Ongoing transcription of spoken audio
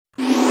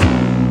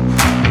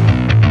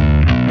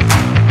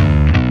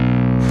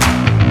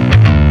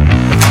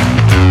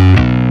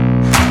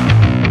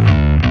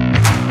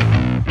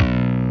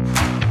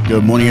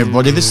Good morning,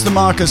 everybody. This is the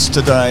Marcus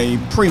Today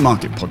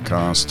pre-market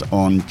podcast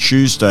on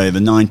Tuesday, the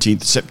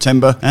 19th of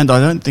September. And I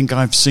don't think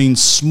I've seen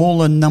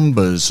smaller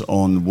numbers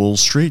on Wall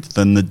Street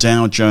than the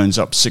Dow Jones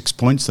up 6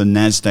 points, the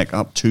Nasdaq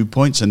up 2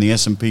 points, and the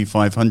S&P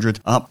 500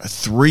 up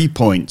 3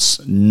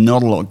 points.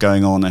 Not a lot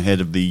going on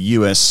ahead of the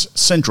US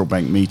Central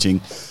Bank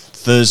meeting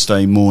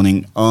Thursday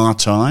morning our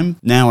time.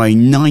 Now a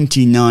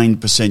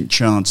 99%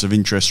 chance of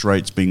interest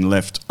rates being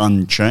left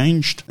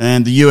unchanged.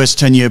 And the US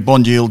 10-year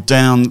bond yield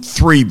down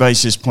 3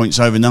 basis points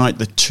overnight.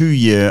 The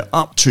 2-year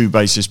up 2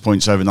 basis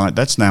points overnight.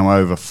 That's now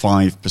over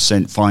 5%,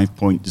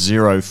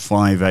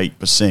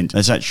 5.058%.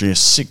 That's actually a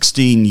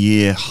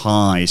 16-year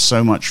high.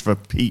 So much for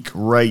peak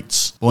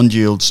rates. Bond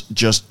yields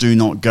just do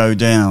not go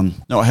down.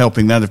 Not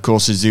helping that, of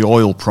course, is the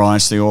oil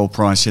price. The oil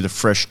price hit a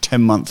fresh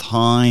 10-month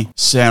high.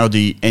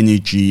 Saudi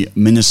energy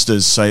minister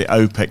say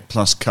OPEC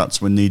plus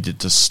cuts were needed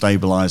to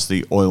stabilize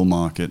the oil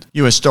market.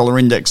 US dollar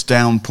index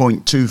down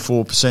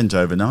 0.24%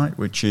 overnight,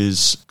 which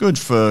is good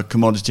for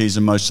commodities,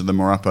 and most of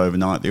them are up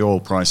overnight. The oil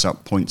price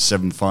up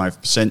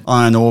 0.75%.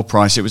 Iron ore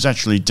price, it was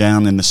actually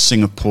down in the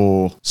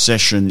Singapore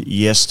session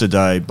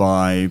yesterday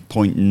by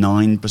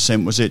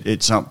 0.9%, was it?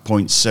 It's up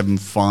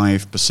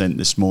 0.75%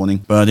 this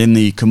morning. But in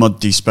the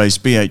commodity space,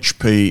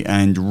 BHP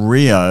and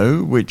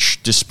Rio,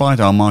 which despite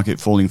our market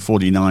falling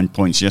 49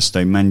 points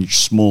yesterday, managed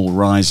small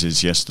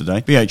rises yesterday.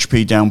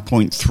 BHP down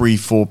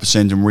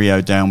 0.34% and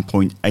Rio down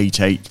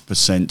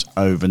 0.88%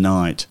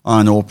 overnight.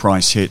 Iron ore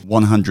price hit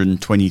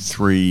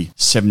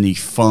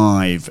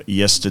 123.75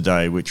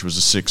 yesterday, which was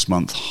a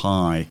 6-month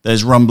high.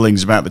 There's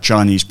rumblings about the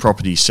Chinese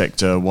property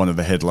sector. One of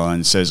the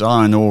headlines says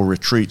iron ore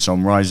retreats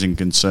on rising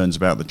concerns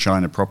about the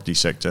China property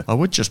sector. I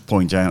would just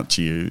point out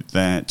to you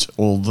that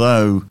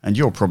although, and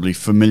you're probably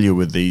familiar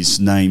with these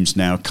names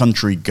now,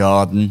 Country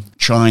Garden,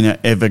 China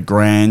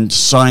Evergrande,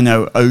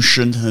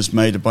 Sino-Ocean has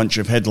made a bunch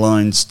of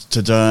headlines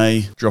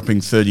today, dropping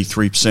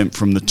 33%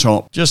 from the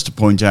top. Just to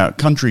point out,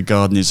 Country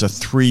Garden is a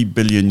 $3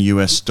 billion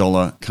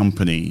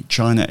company,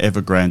 China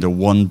Evergrande a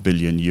 $1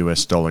 billion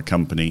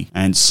company,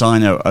 and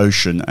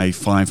Sino-Ocean a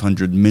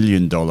 $500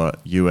 million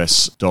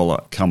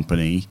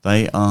company.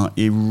 They are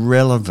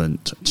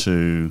irrelevant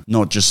to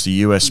not just the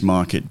US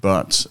market,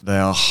 but they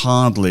are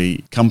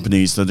hardly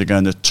companies that are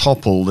going to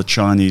topple the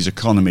Chinese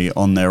economy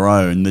on their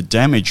own. The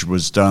damage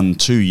was done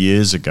 2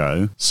 years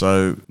ago,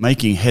 so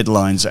making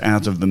headlines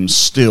out of them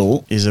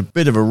still is a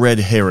bit of a red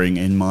herring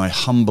in my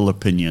humble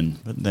opinion,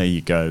 but there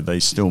you go, they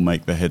still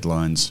make the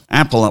headlines.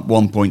 Apple up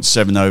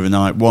 1.7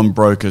 overnight. One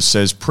broker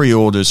says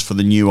pre-orders for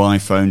the new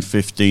iPhone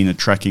 15 are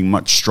tracking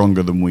much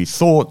stronger than we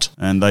thought,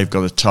 and they've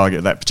got a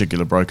target, that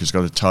particular broker's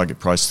got a target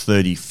price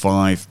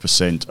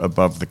 35%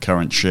 above the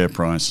current share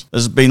price.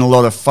 There's been a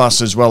lot of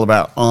fuss as well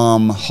about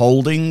ARM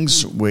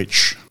Holdings,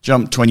 which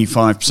jumped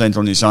 25%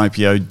 on its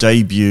IPO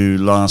debut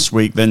last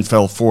week, then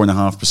fell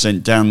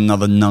 4.5%, down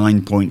another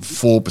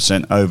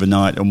 9.4%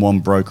 overnight, and one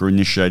broker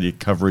initiated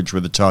coverage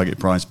with a target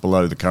price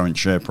below the current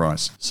share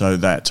price. So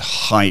that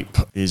hype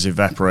is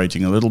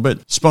evaporating a little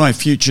bit. SPY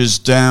futures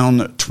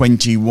down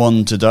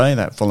 21 today.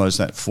 That follows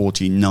that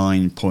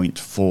 49-point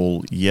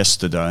fall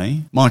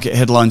yesterday. Market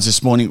headlines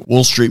this morning.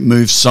 Wall Street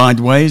moves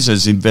sideways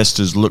as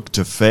investors look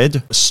to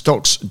Fed.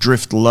 Stocks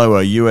drift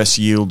lower. US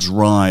yields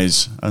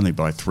rise only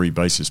by 3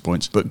 basis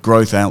points, but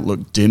growth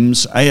outlook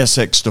dims.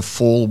 ASX to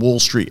fall, Wall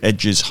Street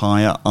edges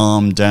higher,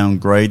 ARM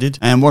downgraded.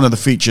 And one of the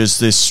features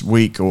this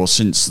week, or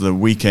since the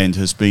weekend,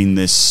 has been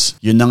this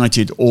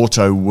United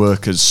Auto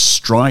Workers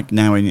strike,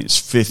 now in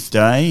its 5th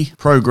day.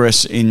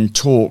 Progress in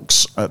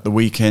talks at the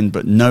weekend,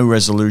 but no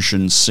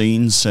resolution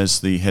seen, says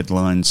the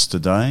headlines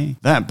today.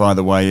 That, by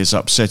the way, is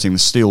upsetting the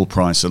steel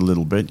price a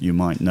little bit, you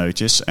might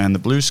notice. And the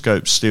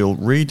BlueScope Steel,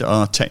 read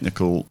our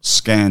technical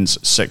scans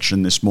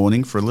section this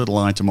morning for a little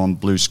item on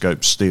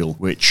BlueScope Steel,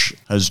 which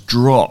has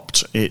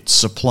dropped its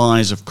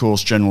supplies, of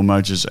course, General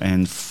Motors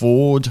and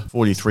Ford.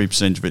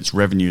 43% of its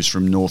revenues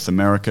from North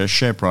America.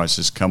 Share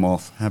prices come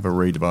off. Have a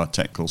read of our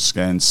technical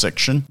scans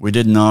section. We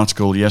did an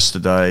article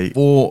yesterday,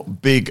 4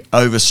 big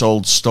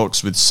oversold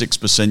stocks with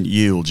 6%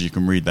 yields. You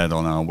can read that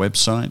on our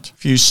website. A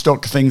few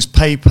stock things.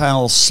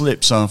 PayPal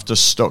slips after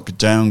stock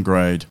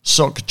downgrade.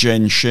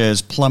 SocGen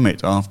shares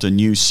plummet after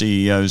new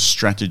CEO's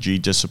strategy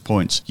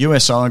disappoints.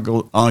 US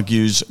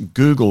argues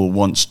Google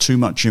wants too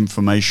much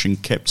information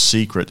kept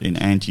secret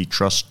in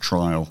antitrust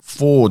trial.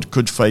 Ford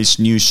could face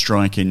new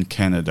strike in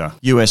Canada.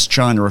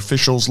 US-China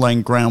officials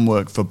laying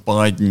groundwork for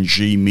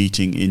Biden-Xi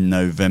meeting in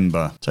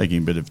November, taking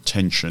a bit of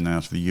tension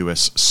out of the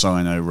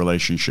US-Sino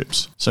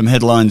relationships. Some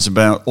headlines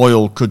about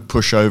oil could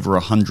push over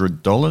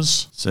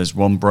 $100, says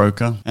one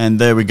broker. And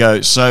there we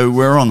go. So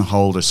we're on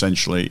hold,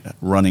 essentially,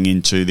 running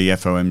into the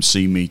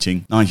FOMC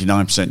meeting.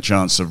 99%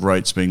 chance of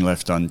rates being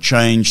left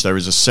unchanged. There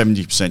is a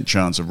 70%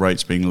 chance of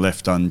rates being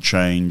left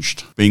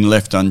unchanged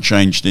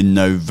in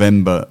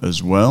November as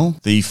as well.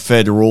 The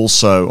Fed are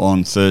also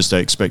on Thursday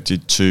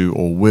expected to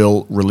or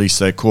will release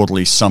their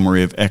quarterly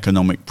summary of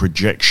economic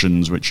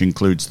projections, which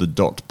includes the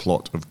dot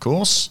plot, of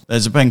course.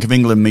 There's a Bank of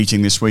England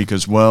meeting this week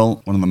as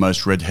well. One of the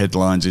most read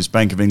headlines is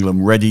Bank of England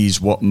readies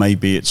what may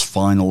be its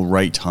final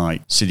rate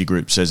hike.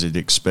 Citigroup says it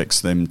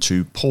expects them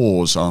to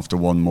pause after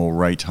one more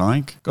rate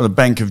hike. Got a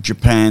Bank of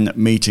Japan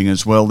meeting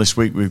as well this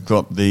week. We've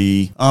got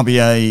the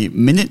RBA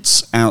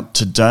minutes out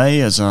today.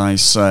 As I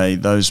say,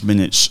 those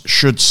minutes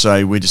should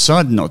say we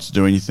decided not to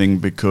do anything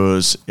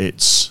because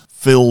it's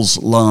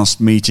Phil's last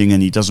meeting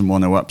and he doesn't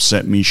want to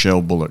upset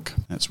Michelle Bullock.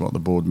 That's what the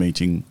board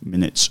meeting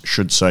minutes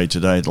should say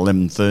today at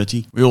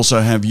 11:30. We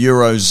also have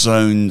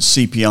Eurozone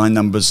CPI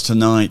numbers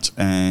tonight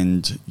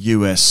and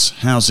US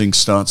housing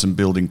starts and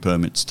building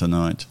permits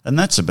tonight. And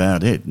that's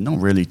about it.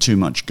 Not really too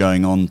much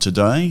going on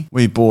today.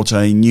 We bought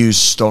a new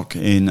stock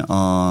in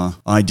our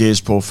ideas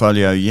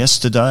portfolio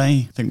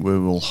yesterday. I think we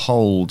will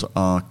hold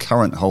our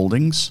current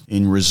holdings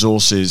in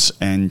resources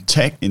and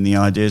tech in the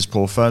ideas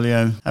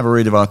portfolio. Have a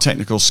read of our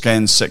technical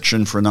scans section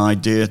for an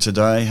idea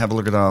today. Have a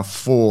look at our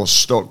 4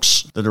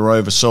 stocks that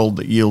are oversold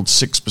that yield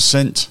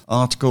 6%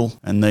 article.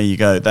 And there you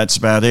go. That's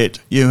about it.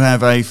 You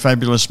have a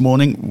fabulous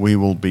morning. We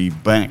will be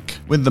back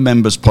with the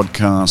Members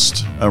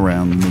Podcast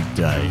around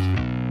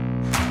midday.